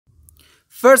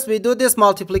First, we do this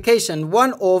multiplication.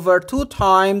 1 over 2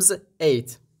 times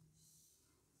 8.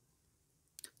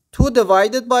 2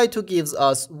 divided by 2 gives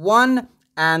us 1,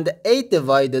 and 8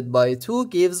 divided by 2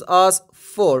 gives us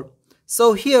 4.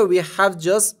 So here we have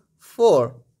just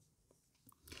 4.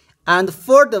 And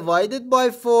 4 divided by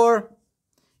 4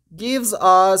 gives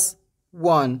us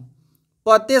 1.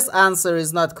 But this answer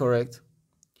is not correct,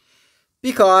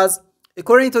 because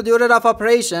according to the order of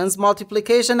operations,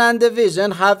 multiplication and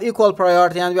division have equal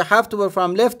priority, and we have to work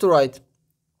from left to right.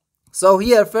 So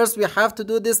here first we have to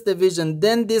do this division,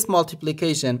 then this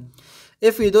multiplication.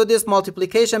 If we do this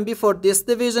multiplication before this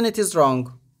division, it is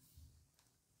wrong.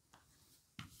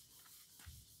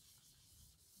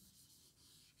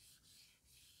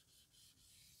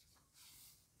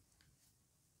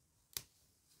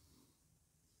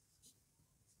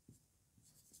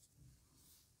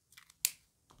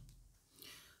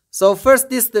 So first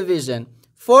this division,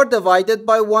 4 divided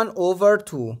by 1 over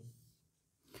 2.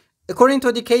 According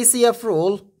to the KCF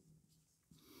rule,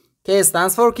 K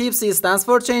stands for keep, C stands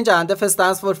for change, and F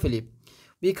stands for flip.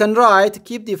 We can write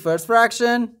keep the first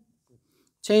fraction,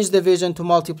 change division to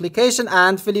multiplication,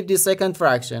 and flip the second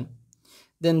fraction.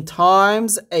 Then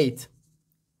times 8.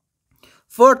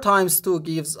 4 times 2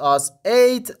 gives us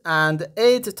 8, and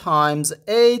 8 times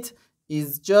 8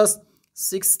 is just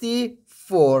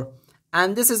 64.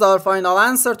 And this is our final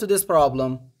answer to this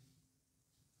problem.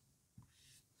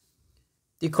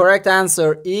 The correct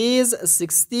answer is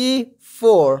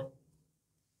 64.